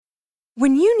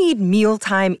When you need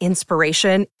mealtime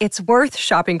inspiration, it's worth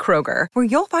shopping Kroger, where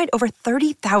you'll find over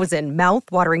 30,000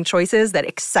 mouth-watering choices that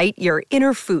excite your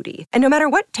inner foodie. And no matter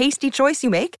what tasty choice you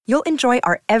make, you'll enjoy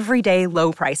our everyday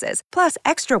low prices, plus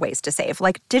extra ways to save,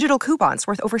 like digital coupons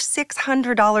worth over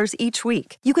 $600 each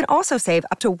week. You can also save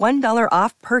up to $1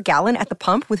 off per gallon at the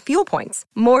pump with fuel points.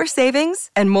 More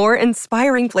savings and more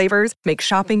inspiring flavors make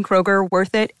shopping Kroger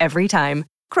worth it every time.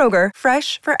 Kroger,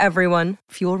 fresh for everyone.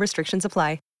 Fuel restrictions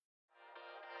apply.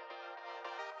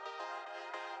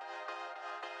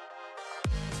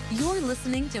 You're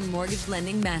listening to Mortgage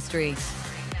Lending Mastery.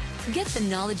 Get the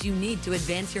knowledge you need to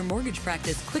advance your mortgage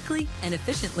practice quickly and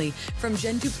efficiently from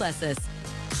Jen Duplessis,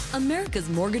 America's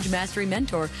Mortgage Mastery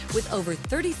mentor with over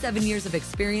 37 years of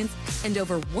experience and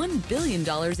over $1 billion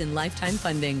in lifetime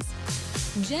fundings.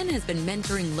 Jen has been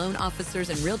mentoring loan officers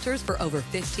and realtors for over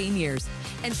 15 years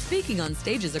and speaking on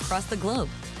stages across the globe.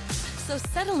 So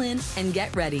settle in and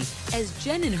get ready as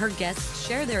Jen and her guests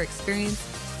share their experience,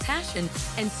 passion,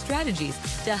 and strategies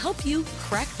to help you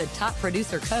crack the top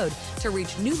producer code to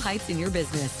reach new heights in your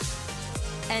business.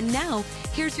 And now,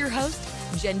 here's your host,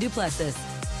 Jen Duplessis,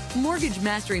 Mortgage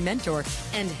Mastery Mentor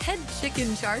and head chick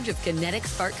in charge of Kinetic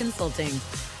Spark Consulting.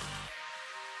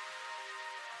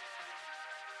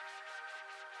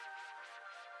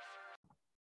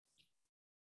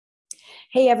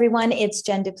 Hey everyone, it's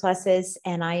Jen Duplessis,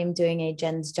 and I am doing a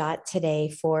Jen's Jot today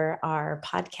for our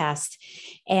podcast.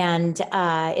 And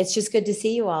it's just good to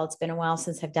see you all. It's been a while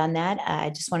since I've done that. I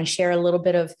just want to share a little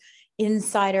bit of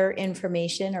insider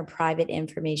information or private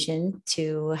information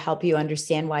to help you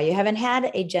understand why you haven't had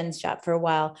a Jen's Jot for a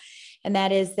while. And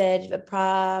that is that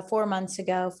 5 months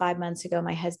ago,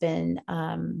 my husband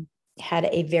had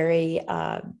a very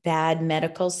bad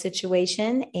medical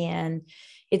situation, and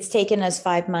it's taken us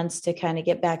 5 months to kind of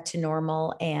get back to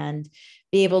normal and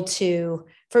be able to,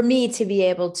 for me to be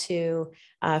able to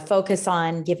focus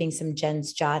on giving some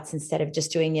Jen's Jots instead of just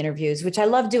doing interviews, which I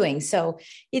love doing. So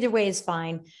either way is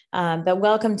fine. But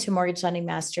welcome to Mortgage Lending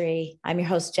Mastery. I'm your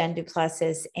host, Jen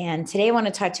Duplessis. And today I want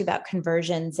to talk to you about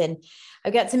conversions. And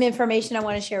I've got some information I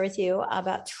want to share with you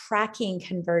about tracking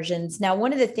conversions. Now,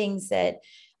 one of the things that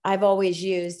I've always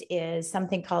used is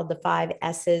something called the 5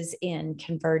 S's in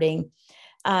converting.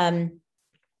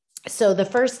 So the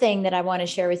first thing that I want to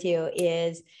share with you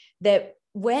is that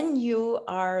when you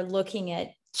are looking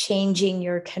at changing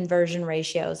your conversion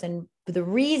ratios, and the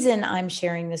reason I'm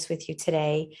sharing this with you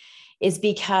today is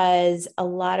because a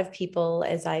lot of people,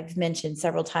 as I've mentioned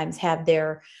several times, have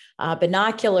their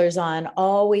binoculars on,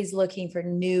 always looking for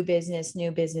new business,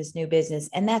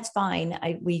 and that's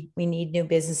fine. We need new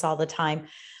business all the time.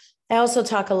 I also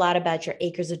talk a lot about your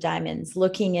acres of diamonds,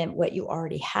 looking at what you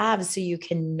already have so you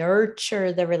can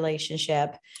nurture the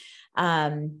relationship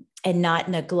and not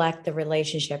neglect the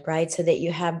relationship, right? So that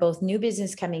you have both new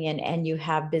business coming in and you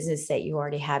have business that you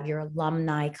already have, your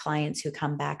alumni clients who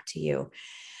come back to you.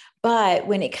 But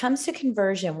when it comes to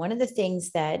conversion, one of the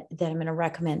things that I'm going to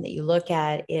recommend that you look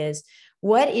at is,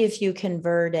 what if you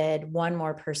converted one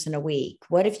more person a week?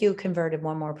 What if you converted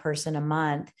one more person a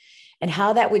month? And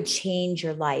how that would change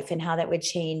your life and how that would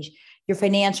change your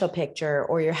financial picture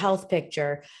or your health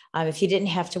picture if you didn't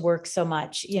have to work so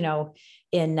much, in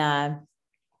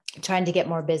trying to get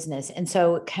more business. And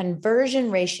so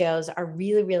conversion ratios are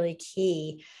really, really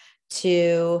key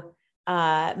to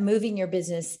moving your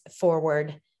business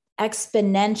forward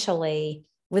exponentially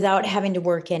without having to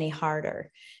work any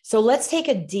harder. So let's take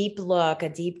a deep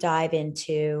dive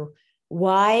into,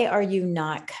 why are you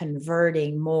not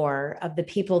converting more of the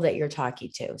people that you're talking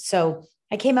to? So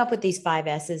I came up with these 5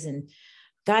 S's, and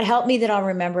God help me that I'll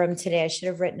remember them today. I should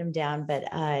have written them down, but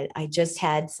I just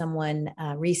had someone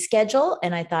reschedule,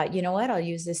 and I thought, you know what, I'll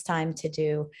use this time to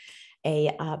do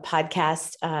a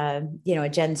podcast, a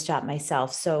Jen's Jot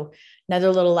myself. So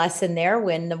another little lesson there: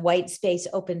 when the white space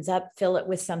opens up, fill it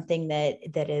with something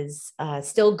that is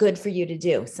still good for you to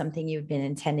do, something you've been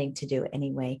intending to do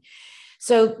anyway.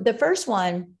 So the first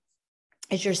one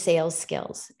is your sales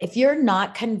skills. If you're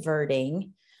not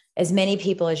converting as many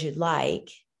people as you'd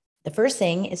like, the first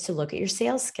thing is to look at your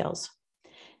sales skills.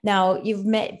 Now,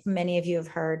 many of you have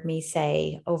heard me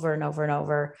say over and over and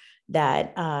over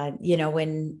that,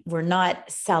 when we're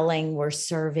not selling, we're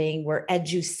serving, we're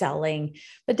edu-selling,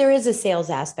 but there is a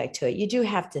sales aspect to it. You do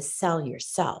have to sell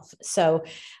yourself. So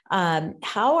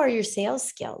how are your sales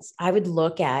skills? I would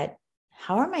look at,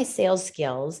 how are my sales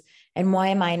skills and why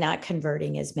am I not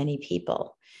converting as many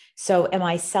people? So am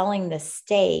I selling the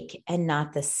steak and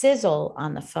not the sizzle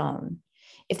on the phone?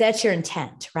 If that's your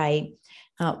intent, right?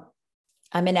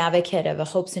 I'm an advocate of a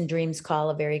hopes and dreams call,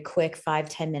 a very quick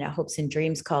 5-10 minute hopes and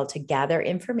dreams call to gather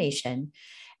information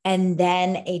and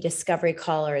then a discovery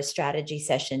call or a strategy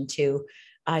session to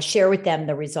share with them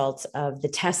the results of the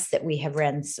tests that we have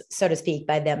run, so to speak,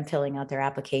 by them filling out their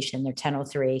application, their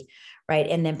 1003, right?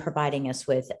 And then providing us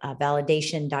with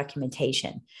validation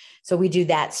documentation. So we do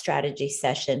that strategy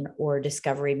session or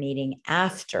discovery meeting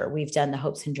after we've done the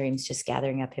hopes and dreams, just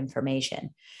gathering up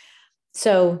information.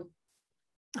 So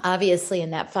obviously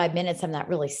in that 5 minutes, I'm not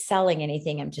really selling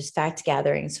anything. I'm just fact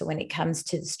gathering. So when it comes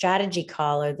to the strategy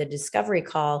call or the discovery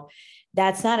call,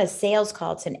 that's not a sales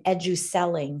call. It's an edu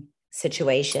selling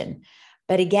situation.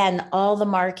 But again, all the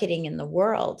marketing in the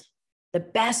world, the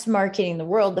best marketing in the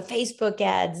world, the Facebook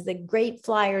ads, the great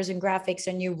flyers and graphics,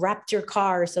 and you wrapped your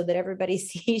car so that everybody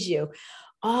sees you.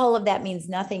 All of that means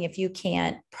nothing if you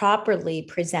can't properly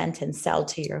present and sell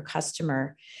to your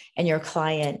customer and your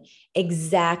client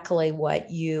exactly what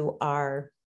you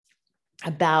are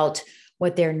about,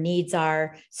 what their needs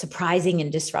are, surprising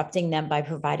and disrupting them by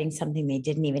providing something they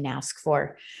didn't even ask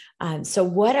for. So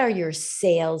what are your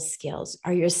sales skills?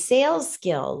 Are your sales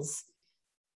skills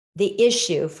the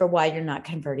issue for why you're not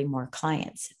converting more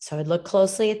clients? So I'd look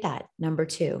closely at that. Number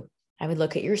two, I would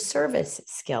look at your service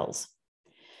skills.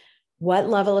 What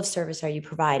level of service are you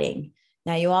providing?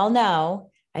 Now, you all know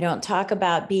I don't talk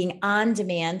about being on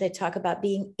demand. I talk about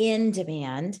being in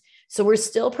demand. So we're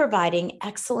still providing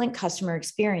excellent customer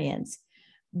experience.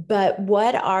 But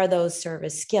what are those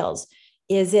service skills?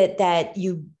 Is it that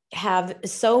you have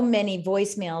so many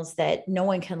voicemails that no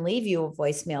one can leave you a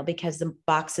voicemail because the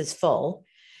box is full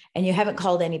and you haven't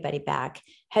called anybody back?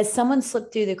 Has someone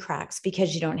slipped through the cracks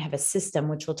because you don't have a system,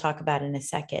 which we'll talk about in a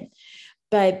second?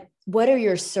 But what are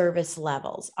your service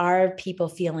levels? Are people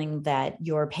feeling that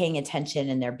you're paying attention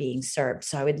and they're being served?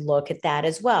 So I would look at that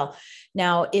as well.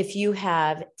 Now, if you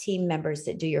have team members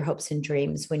that do your hopes and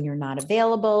dreams when you're not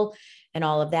available and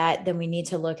all of that, then we need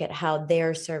to look at how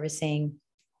they're servicing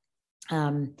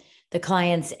the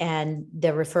clients and the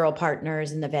referral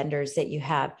partners and the vendors that you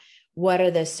have. What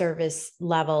are the service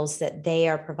levels that they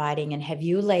are providing? And have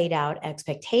you laid out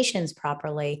expectations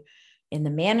properly in the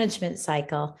management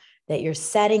cycle, that you're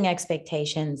setting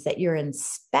expectations, that you're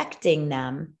inspecting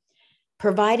them,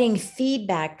 providing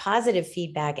feedback, positive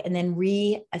feedback, and then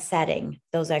resetting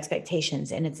those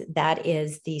expectations? And that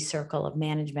is the circle of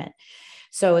management.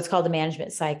 So it's called the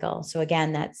management cycle. So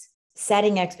again, that's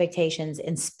setting expectations,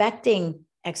 inspecting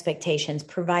expectations,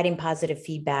 providing positive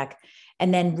feedback,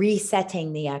 and then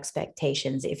resetting the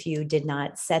expectations if you did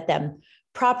not set them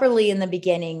properly in the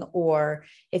beginning, or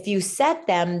if you set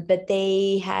them, but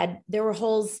there were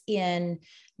holes in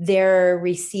their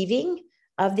receiving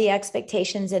of the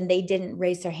expectations and they didn't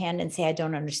raise their hand and say, I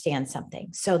don't understand something.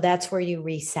 So that's where you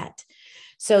reset.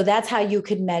 So that's how you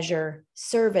could measure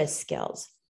service skills.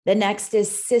 The next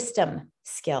is system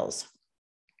skills.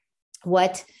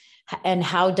 What and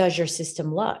how does your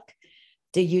system look?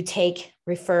 Do you take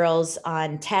referrals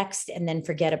on text and then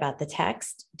forget about the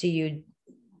text? Do you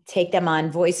take them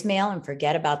on voicemail and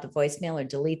forget about the voicemail or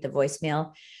delete the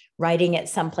voicemail, writing it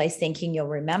someplace thinking you'll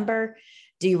remember?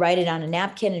 Do you write it on a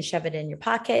napkin and shove it in your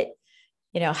pocket?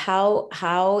 How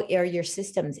are your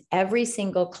systems? Every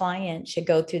single client should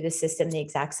go through the system the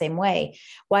exact same way.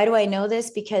 Why do I know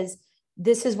this? Because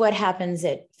this is what happens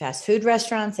at fast food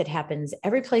restaurants. It happens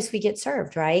every place we get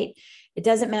served, right? It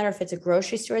doesn't matter if it's a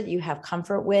grocery store that you have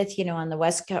comfort with, on the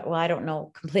West Coast. Well, I don't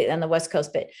know completely on the West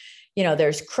Coast, but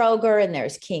there's Kroger and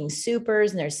there's King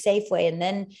Soopers and there's Safeway. And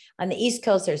then on the East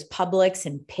Coast, there's Publix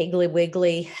and Piggly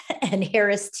Wiggly and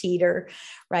Harris Teeter,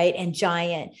 right? And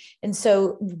Giant. And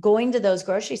so going to those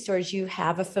grocery stores, you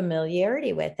have a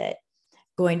familiarity with it.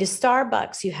 Going to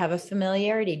Starbucks, you have a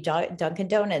familiarity. Dunkin'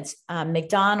 Donuts,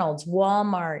 McDonald's,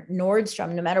 Walmart,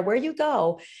 Nordstrom, no matter where you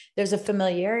go, there's a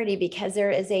familiarity because there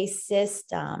is a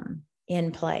system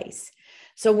in place.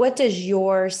 So what does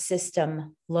your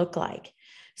system look like?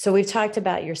 So we've talked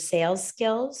about your sales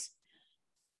skills,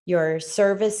 your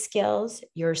service skills,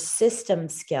 your system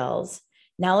skills.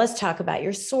 Now let's talk about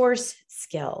your source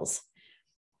skills.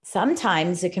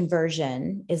 Sometimes the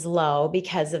conversion is low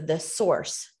because of the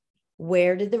source.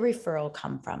 Where did the referral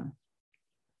come from?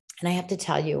 And I have to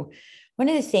tell you, one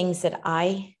of the things that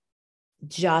I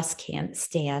just can't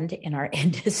stand in our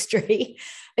industry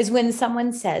is when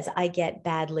someone says, I get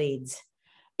bad leads.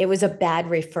 It was a bad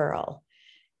referral.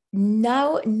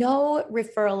 No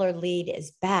referral or lead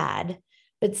is bad,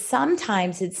 but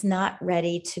sometimes it's not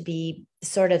ready to be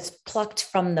sort of plucked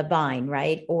from the vine,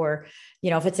 right? Or,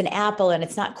 if it's an apple and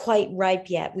it's not quite ripe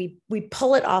yet, we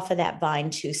pull it off of that vine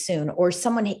too soon, or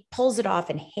someone pulls it off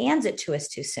and hands it to us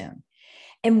too soon.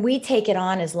 And we take it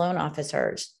on as loan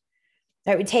officers,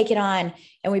 right? We take it on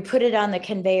and we put it on the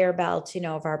conveyor belt,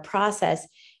 of our process.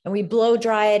 and we blow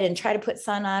dry it and try to put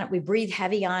sun on it. We breathe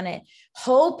heavy on it,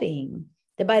 hoping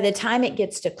that by the time it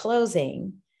gets to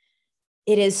closing,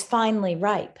 it is finally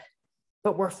ripe,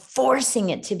 but we're forcing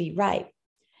it to be ripe.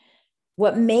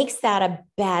 What makes that a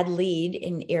bad lead,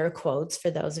 in air quotes,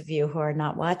 for those of you who are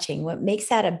not watching, what makes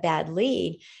that a bad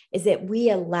lead is that we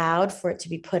allowed for it to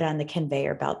be put on the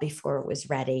conveyor belt before it was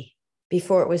ready,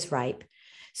 before it was ripe.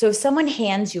 So if someone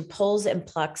pulls and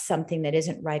plucks something that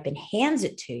isn't ripe and hands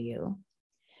it to you,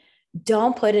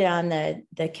 don't put it on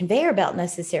the conveyor belt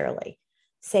necessarily.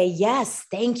 Say, yes,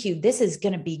 thank you. This is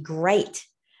going to be great.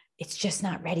 It's just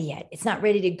not ready yet. It's not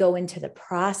ready to go into the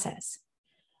process.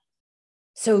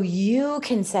 So you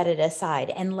can set it aside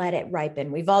and let it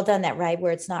ripen. We've all done that, right?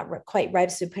 Where it's not quite ripe.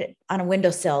 So we put it on a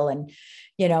windowsill and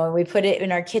we put it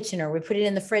in our kitchen, or we put it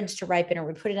in the fridge to ripen, or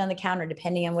we put it on the counter,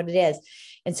 depending on what it is.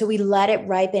 And so we let it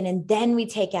ripen and then we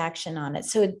take action on it.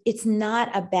 So it's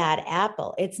not a bad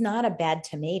apple. It's not a bad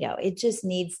tomato. It just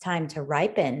needs time to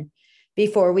ripen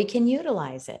before we can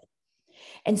utilize it.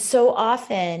 And so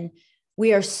often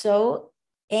we are so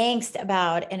angst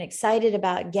about and excited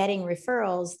about getting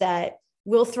referrals that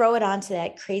we'll throw it onto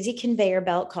that crazy conveyor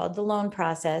belt called the loan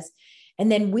process.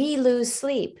 And then we lose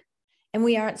sleep and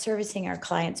we aren't servicing our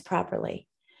clients properly.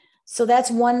 So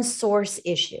that's one source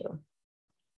issue.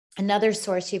 Another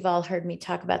source, you've all heard me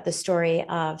talk about the story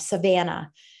of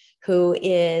Savannah, who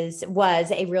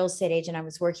was a real estate agent I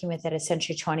was working with at a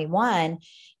Century 21.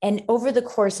 And over the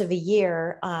course of a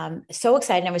year, so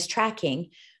excited, I was tracking,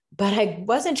 but I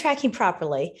wasn't tracking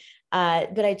properly.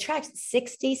 But I tracked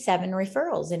 67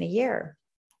 referrals in a year.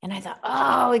 And I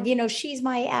thought, she's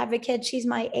my advocate. She's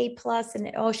my A+.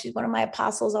 And she's one of my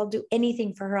apostles. I'll do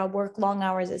anything for her. I'll work long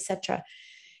hours, etc.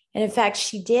 And in fact,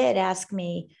 she did ask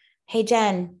me, hey,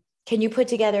 Jen, can you put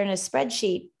together in a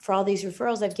spreadsheet for all these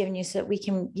referrals I've given you so that we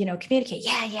can, communicate?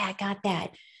 Yeah, I got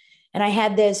that. And I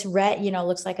had this red,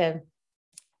 looks like a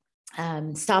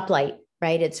stoplight,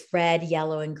 right? It's red,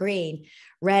 yellow, and green.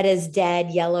 Red is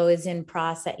dead. Yellow is in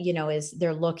process,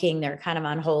 they're looking, they're kind of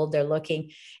on hold, they're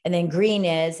looking. And then green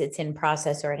is it's in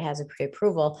process or it has a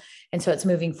pre-approval. And so it's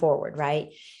moving forward, right?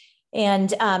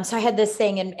 And so I had this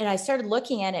thing and I started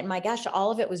looking at it and my gosh,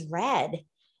 all of it was red.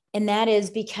 And that is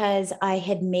because I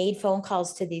had made phone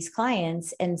calls to these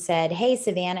clients and said, hey,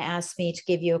 Savannah asked me to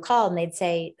give you a call. And they'd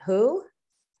say, who?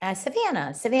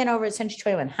 Savannah over at Century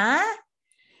 21. Huh?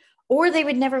 Or they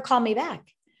would never call me back.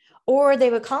 Or they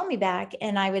would call me back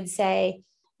and I would say,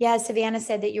 yeah, Savannah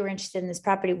said that you were interested in this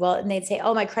property. Well, and they'd say,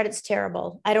 oh, my credit's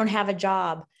terrible. I don't have a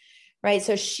job. Right.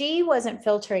 So she wasn't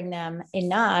filtering them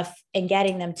enough and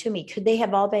getting them to me. Could they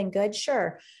have all been good?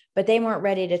 Sure. But they weren't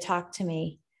ready to talk to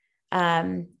me.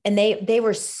 And they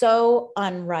were so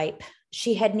unripe.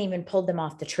 She hadn't even pulled them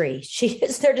off the tree.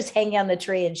 They're just hanging on the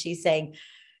tree and she's saying,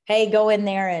 hey, go in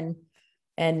there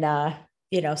and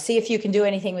see if you can do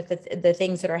anything with the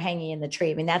things that are hanging in the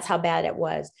tree. I mean, that's how bad it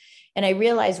was. And I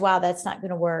realized, wow, that's not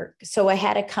going to work. So I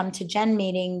had to come to Jen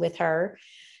meeting with her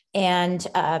and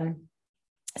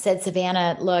said,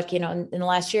 Savannah, look, in the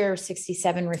last year,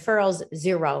 67 referrals,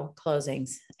 0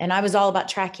 closings. And I was all about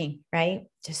tracking, right?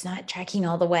 Just not tracking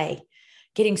all the way,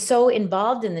 getting so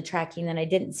involved in the tracking that I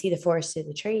didn't see the forest through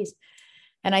the trees.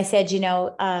 And I said,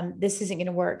 this isn't going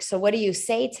to work. So what do you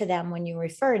say to them when you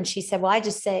refer? And she said, well, I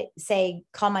just say,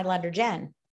 call my lender,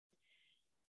 Jen.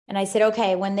 And I said,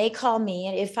 okay, when they call me,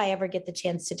 and if I ever get the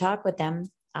chance to talk with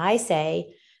them, I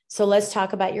say, so let's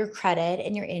talk about your credit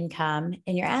and your income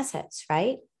and your assets,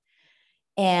 right?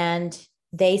 And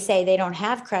they say they don't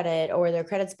have credit or their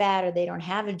credit's bad or they don't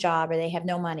have a job or they have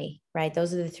no money, right?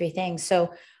 Those are the 3 things.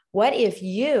 So what if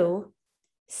you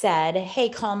said, hey,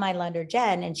 call my lender,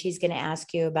 Jen, and she's going to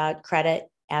ask you about credit,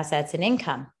 assets, and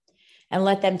income, and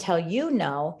let them tell you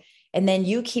no. And then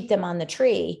you keep them on the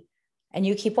tree and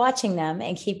you keep watching them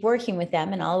and keep working with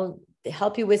them. And I'll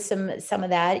help you with some of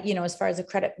that, as far as the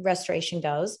credit restoration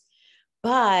goes,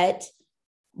 but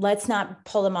let's not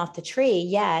pull them off the tree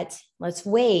yet. Let's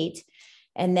wait.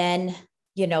 And then,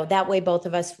 that way both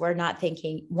of us were not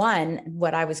thinking, one,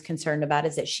 what I was concerned about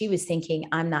is that she was thinking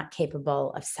I'm not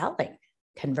capable of selling,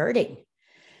 converting.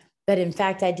 But in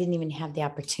fact, I didn't even have the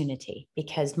opportunity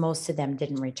because most of them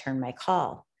didn't return my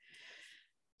call.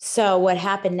 So what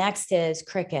happened next is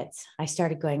crickets. I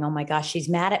started going, oh my gosh, she's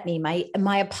mad at me.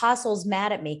 My apostle's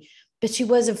mad at me, but she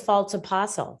was a false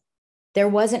apostle. There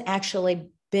wasn't actually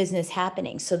business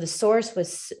happening. So the source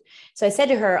was, so I said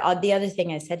to her, the other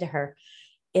thing I said to her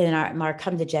in our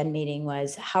come to Jen meeting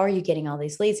was, how are you getting all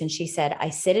these leads? And she said,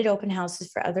 I sit at open houses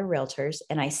for other realtors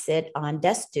and I sit on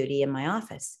desk duty in my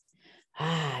office.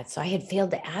 So I had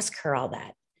failed to ask her all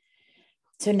that.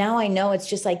 So now I know it's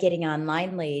just like getting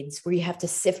online leads where you have to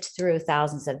sift through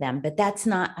thousands of them, but that's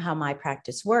not how my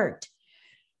practice worked.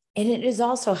 And it is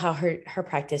also how her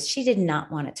practice, she did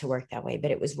not want it to work that way, but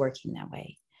it was working that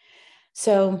way.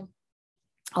 So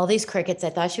all these crickets, I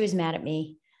thought she was mad at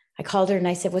me. I called her and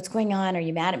I said, what's going on? Are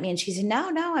you mad at me? And she said,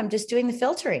 no, I'm just doing the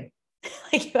filtering.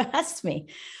 Like you asked me.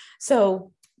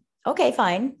 So, okay,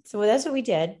 fine. So that's what we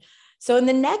did. So in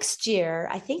the next year,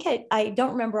 I think I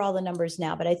don't remember all the numbers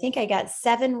now, but I think I got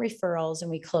 7 referrals and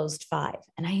we closed 5.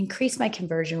 And I increased my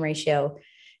conversion ratio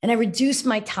and I reduced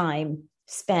my time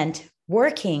spent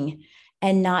working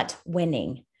and not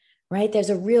winning, right?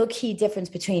 There's a real key difference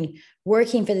between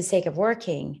working for the sake of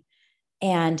working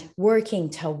and working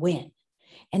to win.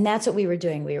 And that's what we were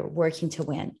doing. We were working to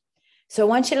win. So I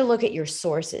want you to look at your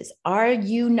sources. Are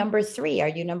you number 3? Are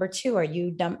you number 2? Are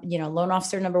you, loan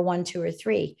officer number 1, 2, or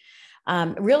 3?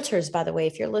 Realtors, by the way,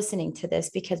 if you're listening to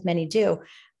this, because many do,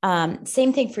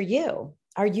 same thing for you.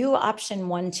 Are you option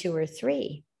 1, 2, or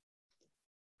 3?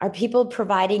 Are people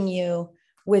providing you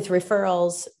with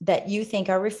referrals that you think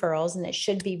are referrals and that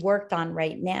should be worked on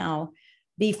right now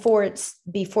before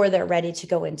they're ready to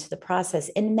go into the process?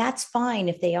 And that's fine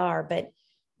if they are, but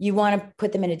you want to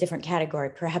put them in a different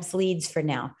category, perhaps leads for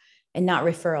now and not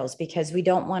referrals, because we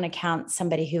don't want to count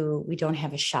somebody who we don't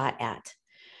have a shot at.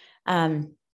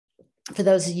 For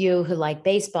those of you who like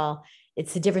baseball,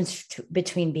 it's the difference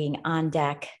between being on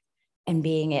deck and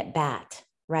being at bat,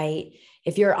 right?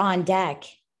 If you're on deck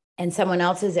and someone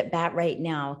else is at bat right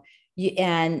now,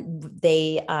 and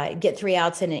they get 3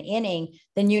 outs in an inning,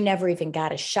 then you never even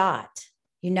got a shot.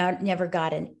 You never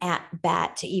got an at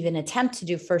bat to even attempt to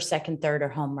do first, second, third, or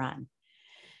home run.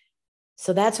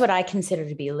 So that's what I consider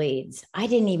to be leads. I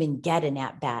didn't even get an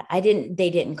at bat.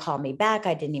 They didn't call me back.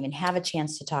 I didn't even have a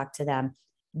chance to talk to them.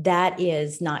 That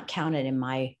is not counted in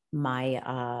my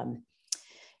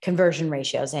conversion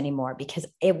ratios anymore because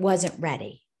it wasn't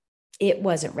ready. It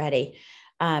wasn't ready.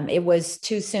 It was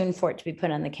too soon for it to be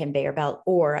put on the conveyor belt,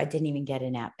 or I didn't even get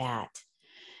an at bat.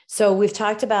 So we've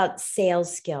talked about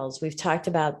sales skills. We've talked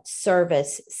about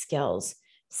service skills,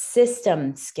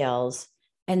 system skills,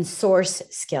 and source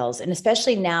skills. And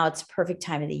especially now, it's a perfect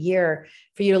time of the year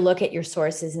for you to look at your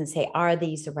sources and say, are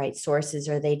these the right sources?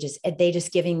 Or are they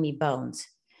just giving me bones?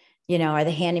 Are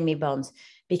they handing me bones?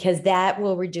 Because that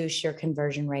will reduce your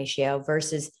conversion ratio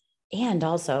versus, and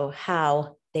also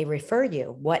how they refer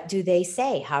you. What do they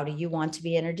say? How do you want to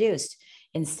be introduced?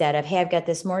 Instead of, hey, I've got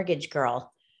this mortgage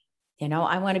girl.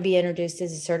 I want to be introduced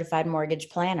as a certified mortgage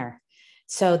planner.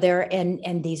 So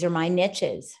and these are my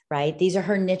niches, right? These are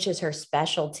her niches, her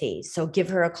specialties. So give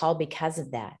her a call because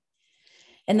of that.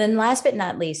 And then last but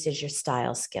not least is your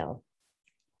style skill.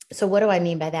 So what do I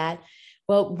mean by that?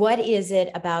 Well, what is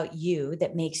it about you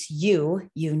that makes you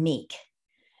unique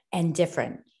and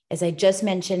different? As I just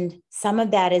mentioned, some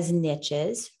of that is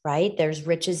niches, right? There's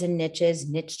riches and niches,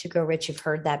 niche to grow rich. You've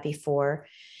heard that before.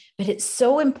 But it's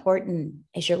so important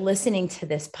as you're listening to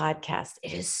this podcast,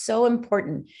 it is so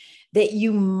important that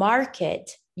you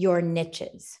market your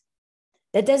niches.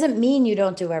 That doesn't mean you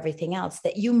don't do everything else,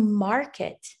 that you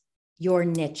market your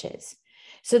niches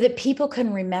so that people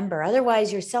can remember.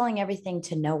 Otherwise, you're selling everything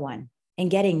to no one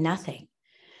and getting nothing.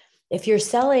 If you're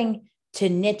selling to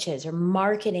niches or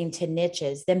marketing to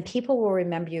niches, then people will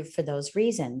remember you for those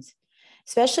reasons,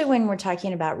 especially when we're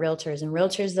talking about realtors. And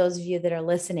realtors, those of you that are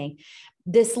listening,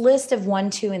 this list of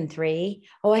 1, 2, and 3,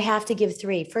 I have to give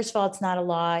 3. First of all, it's not a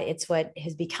law. It's what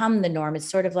has become the norm. It's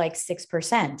sort of like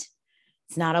 6%.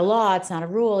 It's not a law. It's not a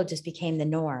rule. It just became the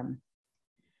norm,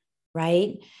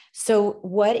 right? So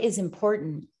what is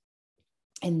important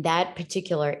in that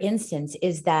particular instance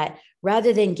is that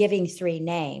rather than giving 3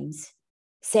 names,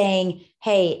 saying,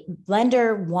 hey,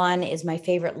 lender 1 is my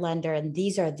favorite lender, and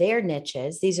these are their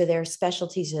niches. These are their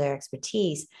specialties or their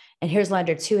expertise. And here's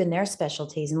lender 2 and their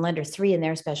specialties and lender 3 and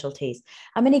their specialties.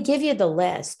 I'm going to give you the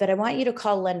list, but I want you to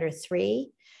call lender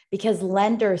 3 because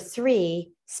lender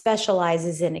 3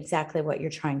 specializes in exactly what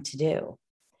you're trying to do.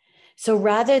 So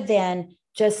rather than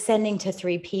just sending to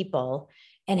 3 people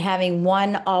and having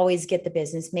 1 always get the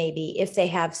business, maybe if they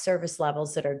have service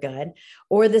levels that are good,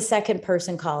 or the second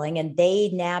person calling and they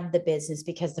nabbed the business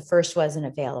because the first wasn't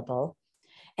available,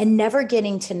 and never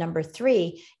getting to number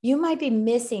 3, you might be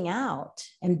missing out.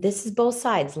 And this is both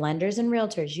sides, lenders and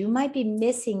realtors. You might be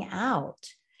missing out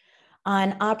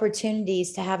on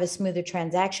opportunities to have a smoother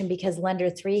transaction because lender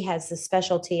 3 has the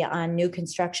specialty on new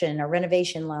construction or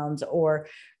renovation loans or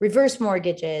reverse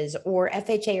mortgages or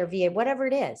FHA or VA, whatever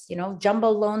it is, jumbo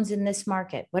loans in this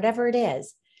market, whatever it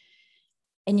is.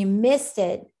 And you missed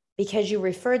it because you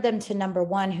referred them to number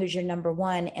 1, who's your number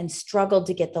 1, and struggled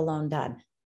to get the loan done.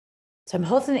 So I'm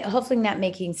hopefully that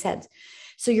making sense.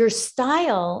 So your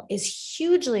style is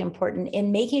hugely important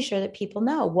in making sure that people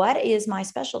know what is my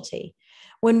specialty.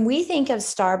 When we think of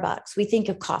Starbucks, we think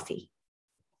of coffee.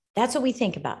 That's what we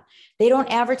think about. They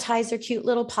don't advertise their cute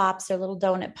little pops, their little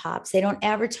donut pops. They don't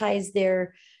advertise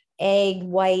their egg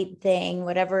white thing,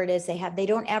 whatever it is they have. They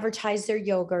don't advertise their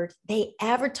yogurt. They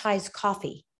advertise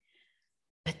coffee,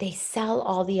 but they sell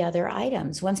all the other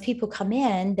items. Once people come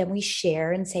in, then we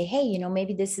share and say, hey,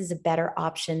 maybe this is a better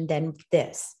option than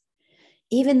this,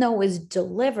 even though it was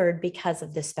delivered because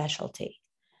of the specialty.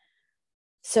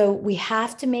 So we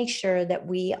have to make sure that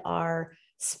we are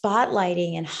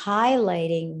spotlighting and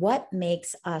highlighting what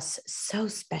makes us so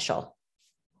special.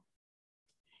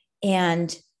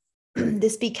 And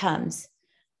this becomes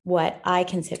what I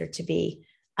consider to be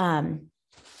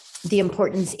the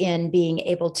importance in being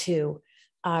able to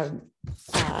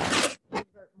convert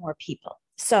more people.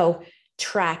 So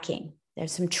tracking,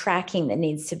 there's some tracking that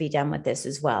needs to be done with this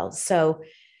as well. So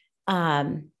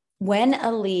when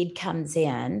a lead comes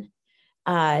in,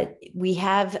 we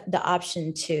have the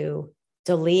option to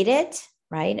delete it,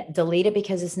 right? Delete it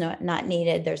because it's not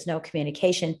needed. There's no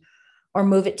communication, or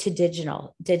move it to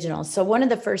digital. So one of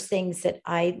the first things that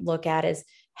I look at is,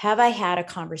 have I had a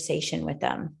conversation with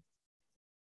them?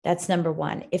 That's number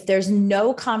one. If there's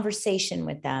no conversation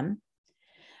with them,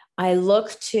 I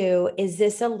look to, is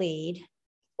this a lead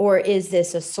or is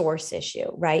this a source issue,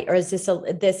 right? Or is this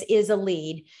is a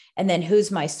lead, and then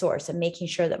who's my source? I'm making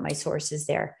sure that my source is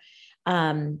there,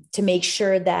 to make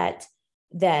sure that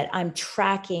I'm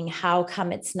tracking how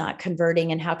come it's not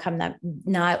converting and how come that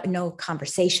no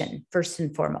conversation first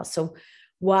and foremost. So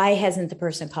why hasn't the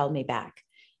person called me back?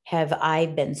 Have I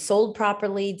been sold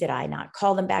properly? Did I not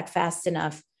call them back fast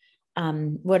enough?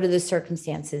 What are the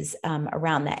circumstances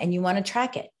around that? And you want to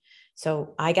track it.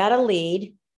 So I got a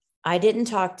lead. I didn't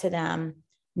talk to them.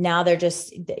 Now they're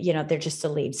just a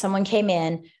lead. Someone came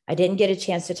in. I didn't get a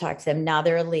chance to talk to them. Now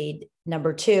they're a lead.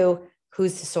 Number two,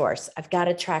 who's the source? I've got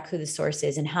to track who the source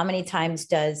is. And how many times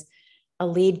does a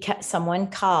lead, someone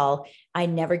call, I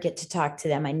never get to talk to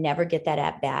them. I never get that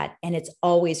at bat. And it's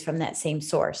always from that same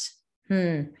source.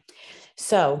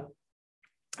 So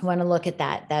I want to look at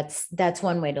that. That's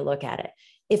one way to look at it.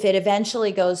 If it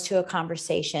eventually goes to a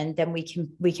conversation, then we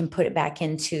can put it back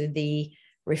into the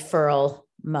referral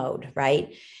mode,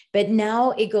 right? But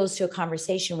now it goes to a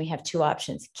conversation. We have two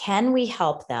options. Can we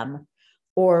help them,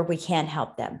 or we can't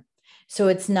help them? So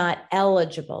it's not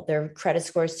eligible. Their credit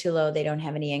score is too low. They don't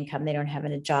have any income. They don't have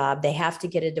a job. They have to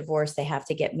get a divorce. They have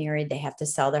to get married. They have to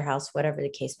sell their house, whatever the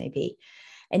case may be.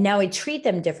 And now we treat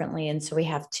them differently. And so we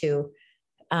have to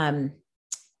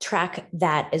track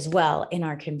that as well in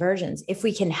our conversions. If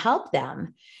we can help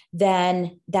them,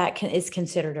 then that is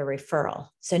considered a referral.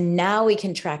 So now we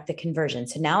can track the conversion.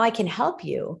 So now I can help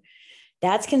you.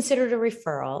 That's considered a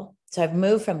referral. So I've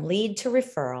moved from lead to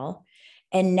referral.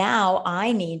 And now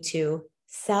I need to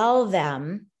sell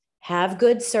them, have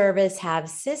good service, have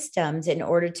systems in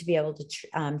order to be able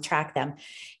to track them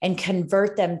and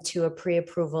convert them to a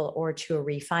pre-approval or to a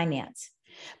refinance.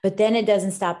 But then it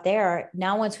doesn't stop there.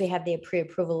 Now, once we have the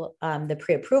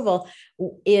pre-approval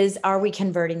is, are we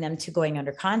converting them to going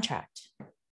under contract?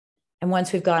 And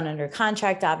once we've gone under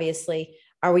contract, obviously,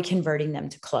 are we converting them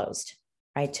to closed,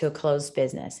 right? To a closed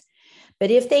business.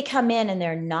 But if they come in and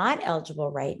they're not eligible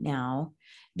right now,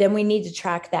 then we need to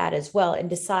track that as well and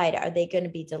decide, are they going to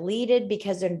be deleted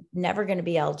because they're never going to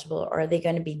be eligible, or are they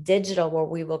going to be digital where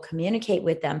we will communicate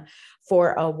with them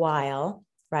for a while,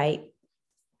 right?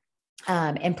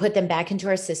 And put them back into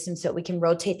our system so that we can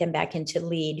rotate them back into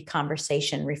lead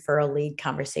conversation,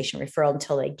 referral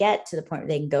until they get to the point where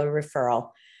they can go to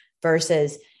referral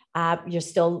versus you're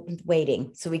still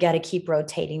waiting. So we got to keep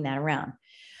rotating that around.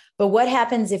 But what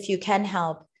happens if you can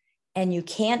help and you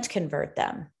can't convert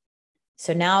them?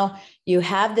 So now you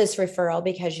have this referral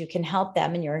because you can help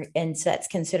them and so that's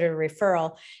considered a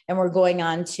referral, and we're going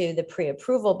on to the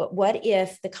pre-approval. But what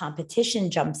if the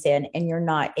competition jumps in and you're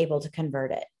not able to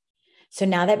convert it? So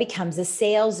now that becomes a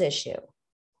sales issue,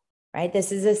 right?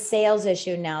 This is a sales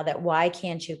issue now, that why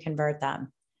can't you convert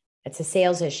them? It's a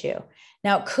sales issue.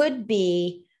 Now it could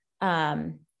be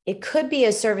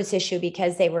a service issue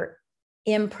because they were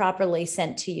improperly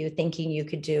sent to you thinking you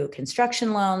could do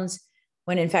construction loans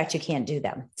when in fact you can't do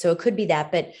them. So it could be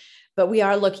that, but we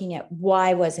are looking at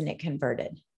why wasn't it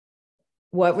converted?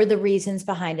 What were the reasons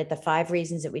behind it? The 5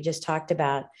 reasons that we just talked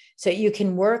about. So you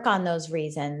can work on those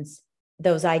reasons,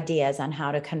 those ideas on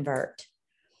how to convert.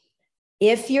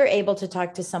 If you're able to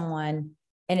talk to someone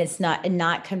and it's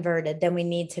not converted, then we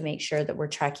need to make sure that we're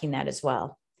tracking that as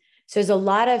well. So there's a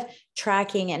lot of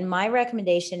tracking, and my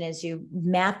recommendation is you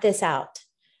map this out.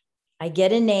 I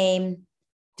get a name.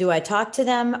 Do I talk to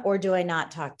them or do I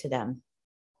not talk to them?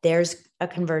 There's a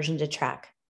conversion to track,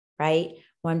 right?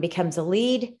 One becomes a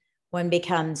lead, one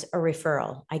becomes a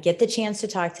referral. I get the chance to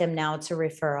talk to them. Now it's a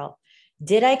referral.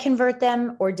 Did I convert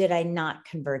them or did I not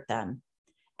convert them?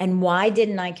 And why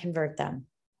didn't I convert them?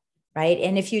 Right?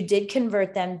 And if you did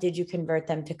convert them, did you convert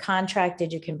them to contract?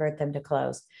 Did you convert them to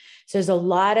close? So there's a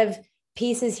lot of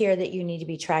pieces here that you need to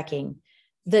be tracking.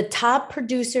 The top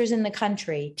producers in the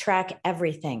country track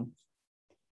everything.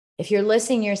 If you're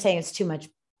listening, you're saying it's too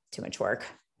much work,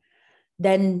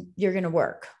 then you're going to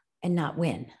work and not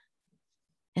win.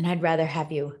 And I'd rather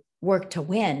have you work to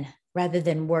win rather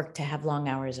than work to have long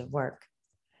hours of work.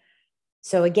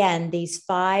 So again, these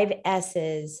 5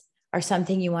 S's are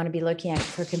something you want to be looking at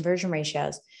for conversion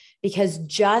ratios, because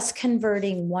just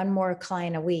converting one more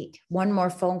client a week, one more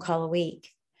phone call a week,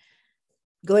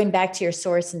 going back to your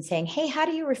source and saying, hey, how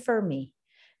do you refer me?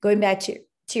 Going back to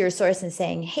your source and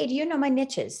saying, hey, do you know my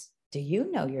niches? Do you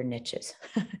know your niches?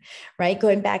 Right?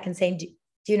 Going back and saying, do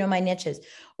you know my niches?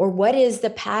 Or what is the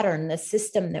pattern, the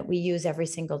system that we use every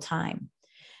single time?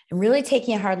 And really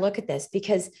taking a hard look at this,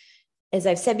 because as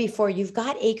I've said before, you've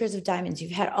got acres of diamonds.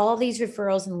 You've had all these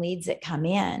referrals and leads that come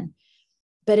in,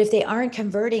 but if they aren't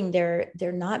converting, they're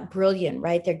not brilliant,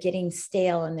 right? They're getting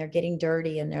stale and they're getting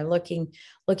dirty and they're looking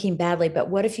badly. But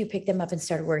what if you pick them up and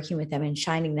started working with them and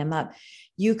shining them up?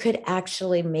 You could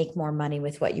actually make more money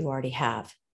with what you already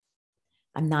have.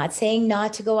 I'm not saying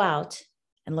not to go out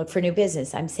and look for new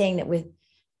business. I'm saying that with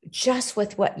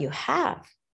what you have,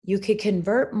 you could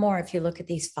convert more if you look at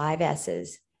these 5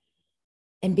 S's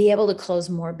and be able to close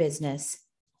more business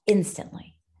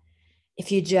instantly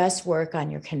if you just work on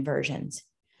your conversions.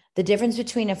 The difference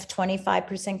between a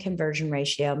 25% conversion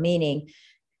ratio, meaning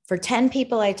for 10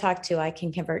 people I talk to, I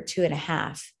can convert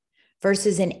 2.5,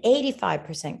 versus an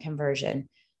 85% conversion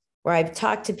where I've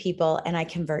talked to people and I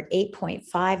convert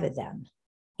 8.5 of them,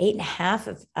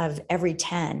 8.5 of every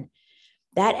 10.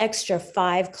 That extra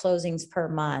 5 closings per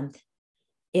month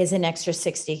is an extra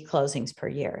 60 closings per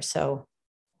year. So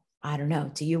I don't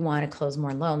know, do you want to close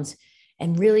more loans?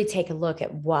 And really take a look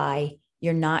at why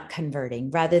you're not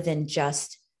converting rather than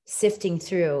just sifting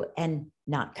through and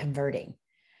not converting.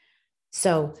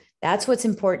 So that's what's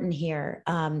important here.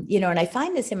 And I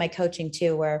find this in my coaching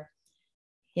too, where,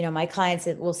 my clients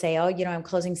will say, oh, I'm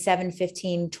closing 7,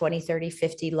 15, 20, 30,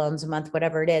 50 loans a month,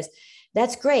 whatever it is.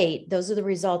 That's great. Those are the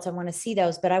results. I want to see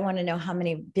those, but I want to know how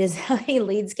many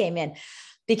leads came in.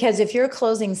 Because if you're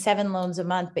closing 7 loans a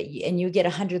month, and you get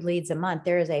 100 leads a month,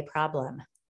 there is a problem.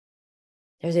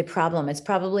 There's a problem. It's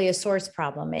probably a source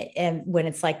problem. And when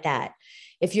it's like that,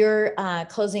 if you're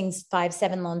closing 5,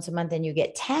 7 loans a month and you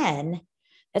get 10,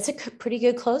 that's a pretty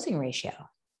good closing ratio.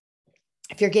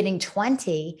 If you're getting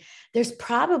 20, there's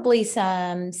probably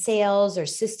some sales or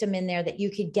system in there that you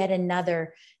could get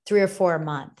another 3 or 4 a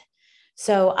month.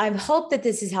 So I hope that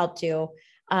this has helped you.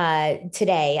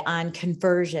 Today on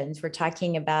conversions, we're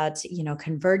talking about,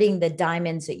 converting the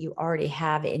diamonds that you already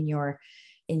have in your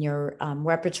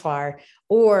repertoire,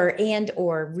 or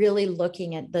really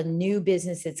looking at the new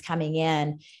business that's coming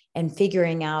in and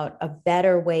figuring out a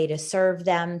better way to serve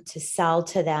them, to sell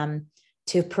to them,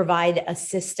 to provide a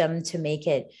system to make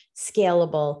it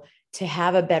scalable, to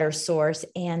have a better source,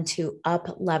 and to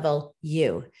up level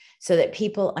you so that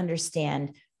people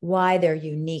understand why they're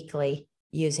uniquely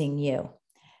using you.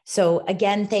 So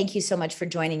again, thank you so much for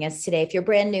joining us today. If you're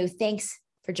brand new, thanks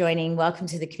for joining. Welcome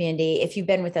to the community. If you've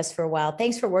been with us for a while,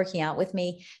 thanks for working out with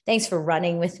me. Thanks for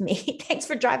running with me. Thanks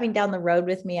for driving down the road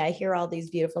with me. I hear all these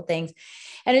beautiful things.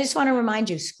 And I just want to remind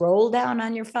you, scroll down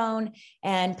on your phone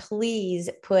and please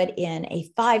put in a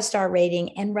 5-star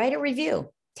rating and write a review.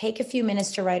 Take a few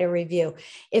minutes to write a review.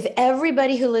 If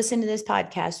everybody who listened to this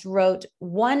podcast wrote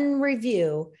 1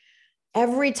 review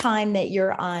every time that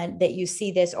you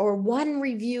see this, or 1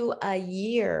 review a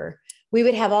year, we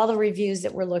would have all the reviews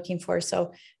that we're looking for.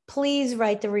 So please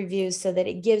write the reviews so that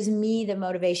it gives me the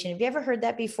motivation. Have you ever heard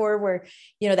that before, where,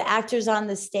 the actors on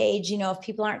the stage, if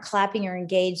people aren't clapping or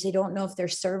engaged, they don't know if they're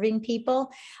serving people?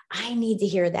 I need to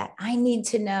hear that. I need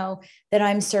to know that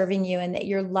I'm serving you and that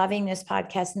you're loving this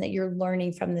podcast and that you're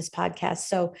learning from this podcast.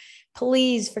 So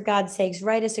please, for God's sakes,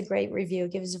 write us a great review,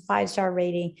 give us a 5-star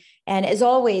rating. And as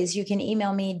always, you can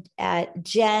email me at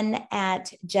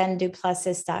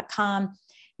jen@jenduplessis.com.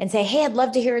 and say, hey, I'd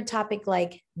love to hear a topic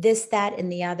like this, that,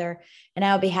 and the other. And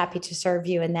I'll be happy to serve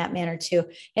you in that manner too.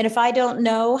 And if I don't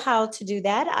know how to do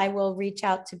that, I will reach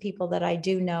out to people that I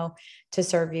do know to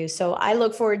serve you. So I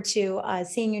look forward to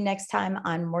seeing you next time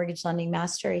on Mortgage Lending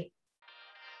Mastery.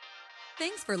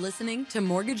 Thanks for listening to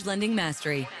Mortgage Lending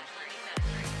Mastery.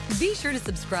 Be sure to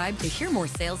subscribe to hear more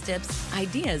sales tips,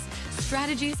 ideas,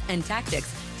 strategies, and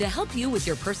tactics to help you with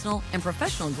your personal and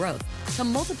professional growth to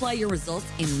multiply your results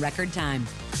in record time.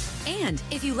 And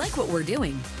if you like what we're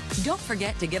doing, don't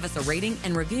forget to give us a rating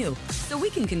and review so we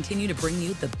can continue to bring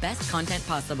you the best content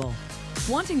possible.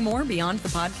 Wanting more beyond the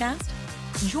podcast?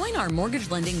 Join our Mortgage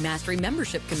Lending Mastery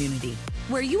membership community,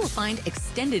 where you will find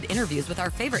extended interviews with our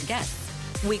favorite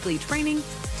guests, weekly training,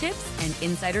 tips, and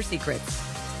insider secrets,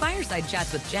 fireside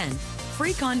chats with Jen,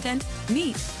 free content,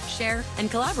 meet, share, and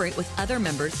collaborate with other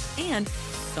members, and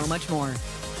so much more.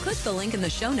 Click the link in the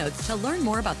show notes to learn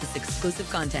more about this exclusive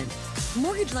content.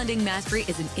 Mortgage Lending Mastery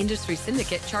is an Industry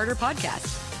Syndicate charter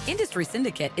podcast. Industry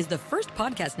Syndicate is the first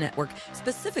podcast network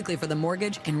specifically for the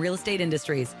mortgage and real estate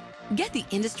industries. Get the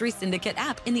Industry Syndicate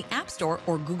app in the App Store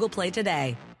or Google Play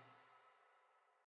today.